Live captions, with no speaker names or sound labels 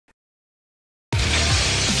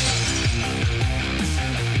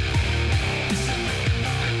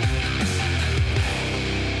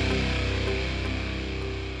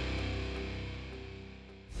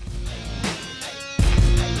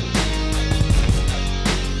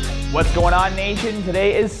What's going on, nation?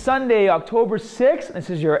 Today is Sunday, October 6th, and this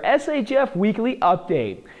is your SHF Weekly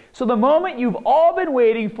Update. So the moment you've all been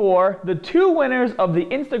waiting for, the two winners of the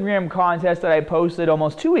Instagram contest that I posted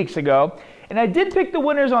almost 2 weeks ago. And I did pick the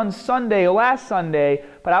winners on Sunday, last Sunday,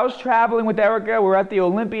 but I was traveling with Erica. We were at the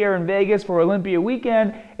Olympia in Vegas for Olympia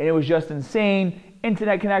weekend, and it was just insane.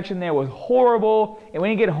 Internet connection there was horrible, and we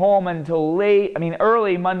didn't get home until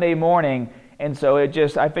early Monday morning. And so I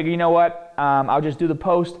figured, you know what, I'll just do the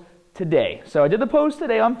post today. So I did the post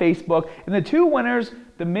today on Facebook, and the two winners,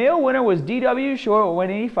 the male winner was DW Short with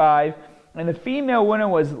 185, and the female winner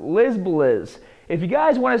was Liz Blizz. If you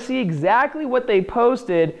guys want to see exactly what they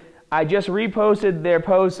posted, I just reposted their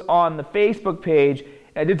posts on the Facebook page,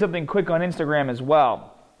 and I did something quick on Instagram as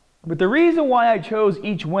well. But the reason why I chose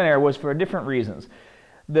each winner was for different reasons.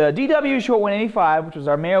 The DW Short 185, which was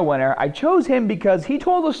our male winner, I chose him because he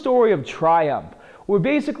told a story of triumph, where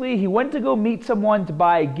basically he went to go meet someone to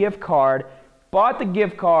buy a gift card, bought the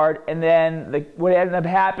gift card, and then what ended up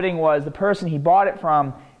happening was the person he bought it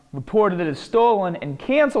from reported it as stolen and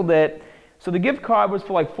canceled it. So the gift card was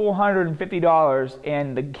for like $450,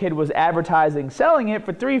 and the kid was advertising selling it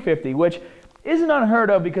for $350, which isn't unheard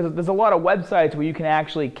of because there's a lot of websites where you can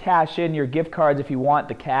actually cash in your gift cards if you want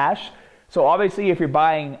the cash. So obviously if you're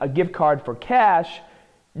buying a gift card for cash,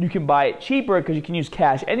 you can buy it cheaper because you can use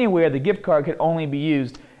cash anywhere. The gift card can only be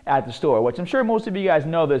used at the store, which I'm sure most of you guys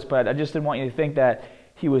know this, but I just didn't want you to think that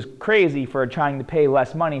he was crazy for trying to pay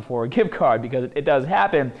less money for a gift card, because it does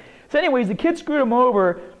happen. So anyways, the kid screwed him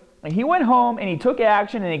over, and he went home and he took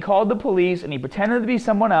action and he called the police and he pretended to be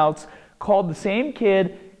someone else, called the same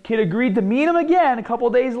kid. Kid agreed to meet him again a couple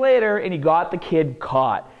days later, and he got the kid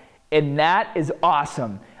caught. And that is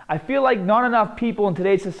awesome. I feel like not enough people in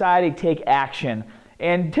today's society take action.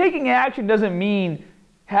 And taking action doesn't mean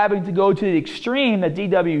having to go to the extreme that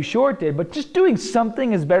DW Short did, but just doing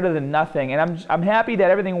something is better than nothing. And I'm happy that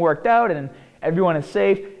everything worked out and everyone is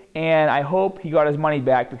safe, and I hope he got his money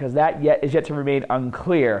back, because that is yet to remain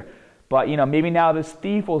unclear. But you know, maybe now this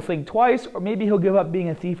thief will think twice, or maybe he'll give up being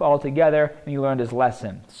a thief altogether and he learned his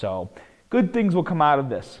lesson. So good things will come out of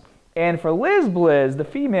this. And for Liz Blizz, the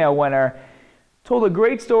female winner, told a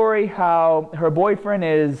great story how her boyfriend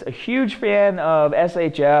is a huge fan of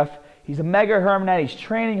SHF. He's a mega hermanite. He's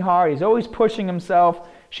training hard. He's always pushing himself.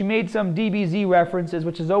 She made some DBZ references,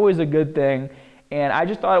 which is always a good thing. And I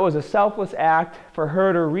just thought it was a selfless act for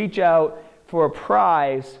her to reach out for a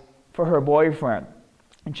prize for her boyfriend.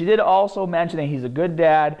 And she did also mention that he's a good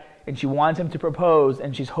dad and she wants him to propose,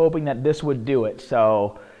 and she's hoping that this would do it.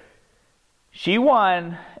 So she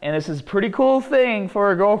won, and this is a pretty cool thing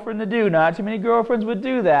for a girlfriend to do. Not too many girlfriends would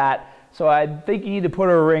do that. So I think you need to put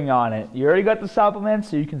a ring on it. You already got the supplements,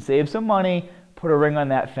 so you can save some money. Put a ring on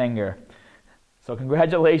that finger. So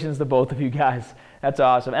congratulations to both of you guys. That's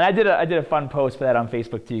awesome. And I did a fun post for that on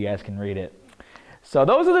Facebook too. You guys can read it. So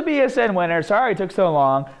those are the BSN winners. Sorry it took so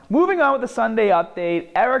long. Moving on with the Sunday update,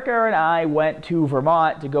 Erica and I went to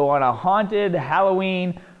Vermont to go on a haunted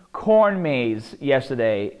Halloween corn maze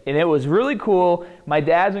yesterday, and it was really cool. My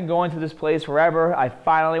dad's been going to this place forever. I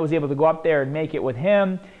finally was able to go up there and make it with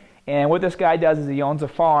him. And what this guy does is he owns a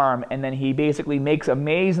farm, and then he basically makes a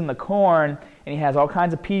maze in the corn, and he has all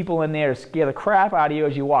kinds of people in there to scare the crap out of you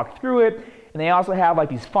as you walk through it. And they also have like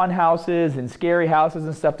these fun houses and scary houses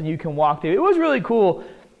and stuff that you can walk through. It was really cool.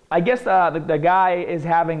 I guess the guy is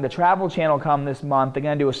having the Travel Channel come this month. They're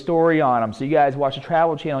going to do a story on him. So you guys watch the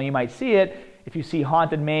Travel Channel, you might see it. If you see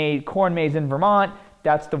haunted corn maze in Vermont,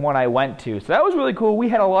 that's the one I went to. So that was really cool. We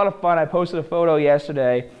had a lot of fun. I posted a photo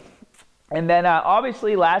yesterday. And then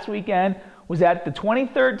obviously last weekend was at the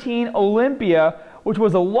 2013 Olympia, which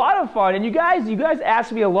was a lot of fun. And you guys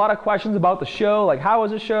asked me a lot of questions about the show, like how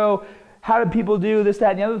was the show? How did people do this,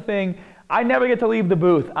 that, and the other thing? I never get to leave the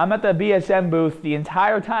booth. I'm at the BSM booth the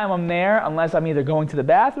entire time I'm there, unless I'm either going to the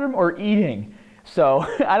bathroom or eating. So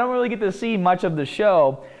I don't really get to see much of the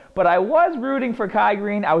show. But I was rooting for Kai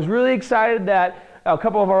Green. I was really excited that a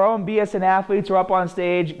couple of our own BSN athletes were up on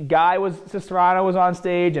stage. Cisterano was on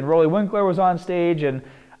stage, and Rolly Winkler was on stage. And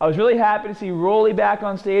I was really happy to see Rolly back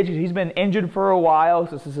on stage, because he's been injured for a while.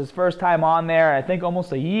 So this is his first time on there, I think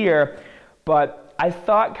almost a year. But I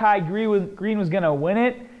thought Kai Green was going to win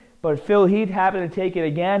it, but Phil Heath happened to take it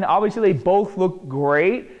again. Obviously, they both look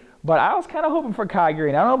great, but I was kind of hoping for Kai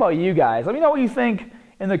Green. I don't know about you guys. Let me know what you think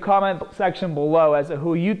in the comment section below as to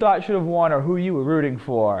who you thought should have won or who you were rooting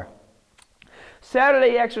for.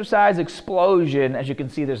 Saturday exercise explosion. As you can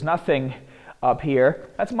see, there's nothing up here.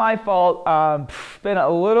 That's my fault. Been a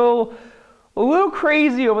little A little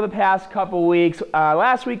crazy over the past couple weeks.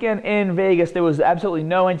 Last weekend in Vegas, there was absolutely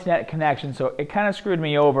no internet connection, so it kind of screwed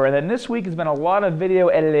me over. And then this week has been a lot of video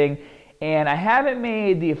editing, and I haven't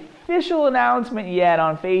made the official announcement yet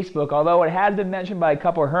on Facebook, although it has been mentioned by a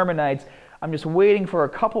couple of Hermanites. I'm just waiting for a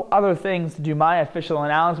couple other things to do my official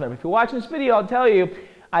announcement. If you're watching this video, I'll tell you,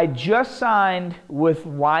 I just signed with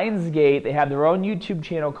LIONSGATE. They have their own YouTube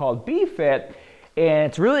channel called BeFit. And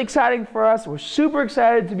it's really exciting for us. We're super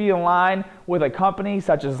excited to be in line with a company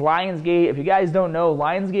such as LIONSGATE. If you guys don't know,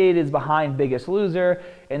 LIONSGATE is behind Biggest Loser,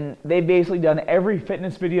 and they've basically done every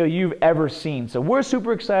fitness video you've ever seen. So we're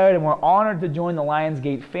super excited, and we're honored to join the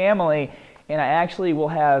LIONSGATE family. And I actually will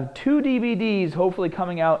have 2 DVDs hopefully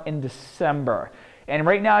coming out in December. And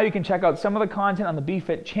right now you can check out some of the content on the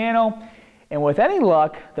BeFit channel. And with any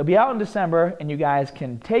luck, they'll be out in December, and you guys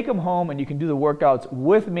can take them home and you can do the workouts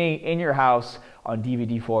with me in your house on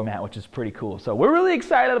DVD format, which is pretty cool. So we're really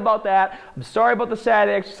excited about that. I'm sorry about the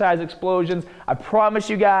Saturday exercise explosions. I promise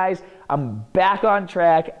you guys, I'm back on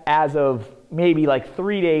track as of maybe like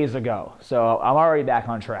 3 days ago. So I'm already back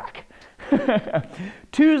on track.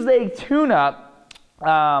 Tuesday tune-up.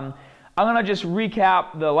 I'm gonna just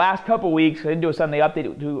recap the last couple weeks. I didn't do a Sunday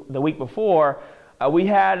update the week before. We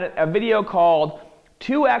had a video called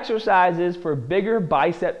 2 exercises for bigger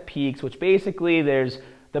bicep peaks, which basically there's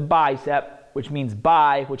the bicep, which means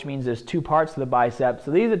which means there's 2 parts to the bicep.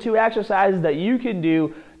 So these are 2 exercises that you can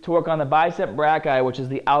do to work on the bicep brachii, which is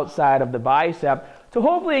the outside of the bicep, to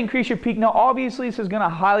hopefully increase your peak. Now, obviously, this is gonna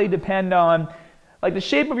highly depend on, like, the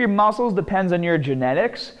shape of your muscles depends on your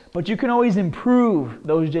genetics, but you can always improve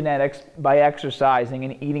those genetics by exercising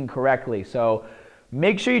and eating correctly. So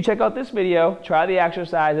make sure you check out this video, try the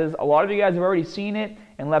exercises. A lot of you guys have already seen it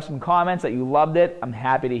and left some comments that you loved it. I'm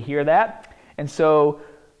happy to hear that. And so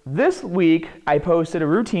this week I posted a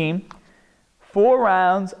routine, 4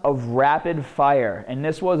 rounds of rapid fire. And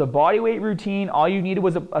this was a body weight routine. All you needed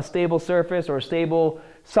was a stable surface or a stable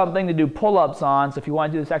something to do pull-ups on. So if you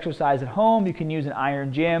want to do this exercise at home, you can use an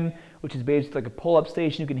iron gym, which is basically like a pull-up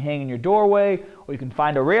station you can hang in your doorway, or you can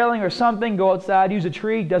find a railing or something, go outside, use a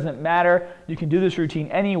tree, doesn't matter. You can do this routine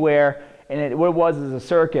anywhere, and what it was is a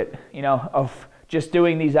circuit, you know, of just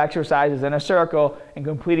doing these exercises in a circle and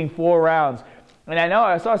completing 4 rounds. And I know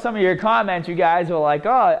I saw some of your comments, you guys were like,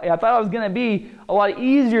 oh, I thought it was gonna be a lot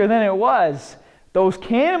easier than it was. Those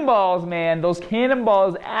cannonballs, man, those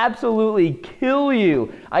cannonballs absolutely kill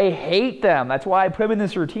you. I hate them. That's why I put them in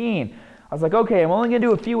this routine. I was like, okay, I'm only gonna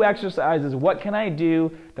do a few exercises. What can I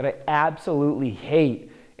do that I absolutely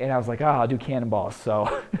hate? And I was like, oh, I'll do cannonballs.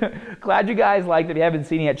 So glad you guys liked it. If you haven't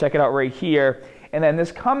seen it yet, check it out right here. And then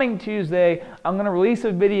this coming Tuesday, I'm gonna release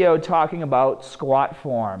a video talking about squat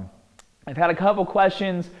form. I've had a couple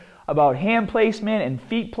questions about hand placement and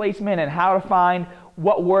feet placement and how to find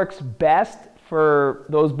what works best for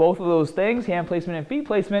both of those things, hand placement and feet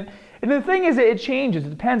placement. And the thing is, it changes.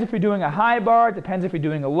 It depends if you're doing a high bar, it depends if you're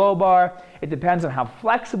doing a low bar, it depends on how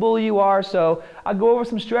flexible you are. So I'll go over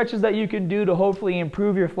some stretches that you can do to hopefully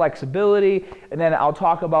improve your flexibility, and then I'll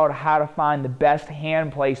talk about how to find the best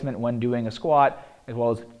hand placement when doing a squat, as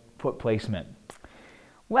well as foot placement.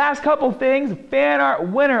 Last couple things, fan art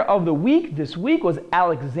winner of the week this week was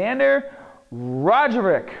Alexander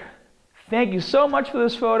Roderick. Thank you so much for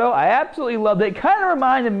this photo. I absolutely loved it. It kind of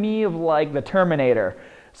reminded me of like the Terminator.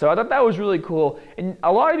 So I thought that was really cool. And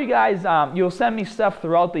a lot of you guys, you'll send me stuff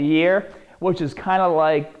throughout the year, which is kind of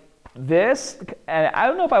like this. And I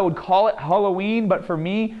don't know if I would call it Halloween, but for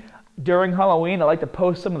me, during Halloween, I like to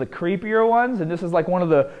post some of the creepier ones. And this is like one of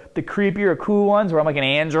the creepier, cool ones where I'm like an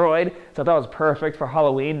android. So I thought it was perfect for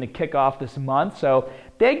Halloween to kick off this month. So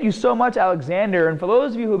thank you so much, Alexander. And for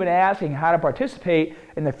those of you who have been asking how to participate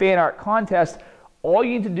in the fan art contest, all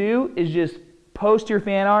you need to do is just post your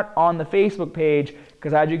fan art on the Facebook page,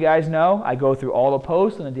 because as you guys know, I go through all the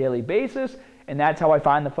posts on a daily basis, and that's how I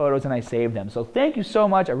find the photos and I save them. So thank you so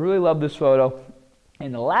much. I really love this photo.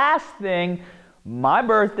 And the last thing, my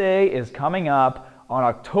birthday is coming up on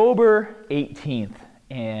October 18th.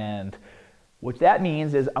 And what that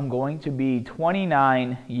means is I'm going to be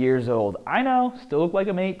 29 years old. I know, still look like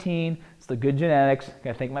I'm 18. It's the good genetics.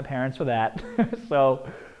 Gotta thank my parents for that. So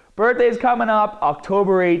birthday's coming up,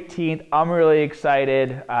 October 18th. I'm really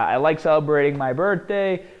excited. I like celebrating my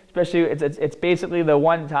birthday, especially it's basically the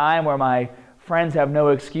one time where my friends have no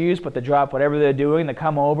excuse but to drop whatever they're doing to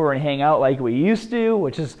come over and hang out like we used to,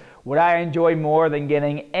 which is what I enjoy more than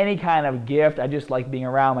getting any kind of gift. I just like being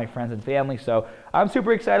around my friends and family. So I'm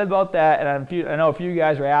super excited about that. And I know a few of you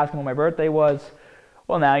guys were asking when my birthday was.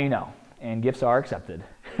 Well, now you know. And gifts are accepted.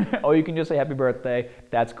 Or you can just say happy birthday.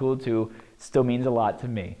 That's cool too. It still means a lot to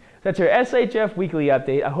me. That's your SHF Weekly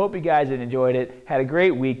Update. I hope you guys enjoyed it, had a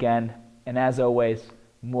great weekend, and as always,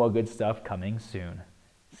 more good stuff coming soon.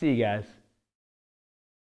 See you guys.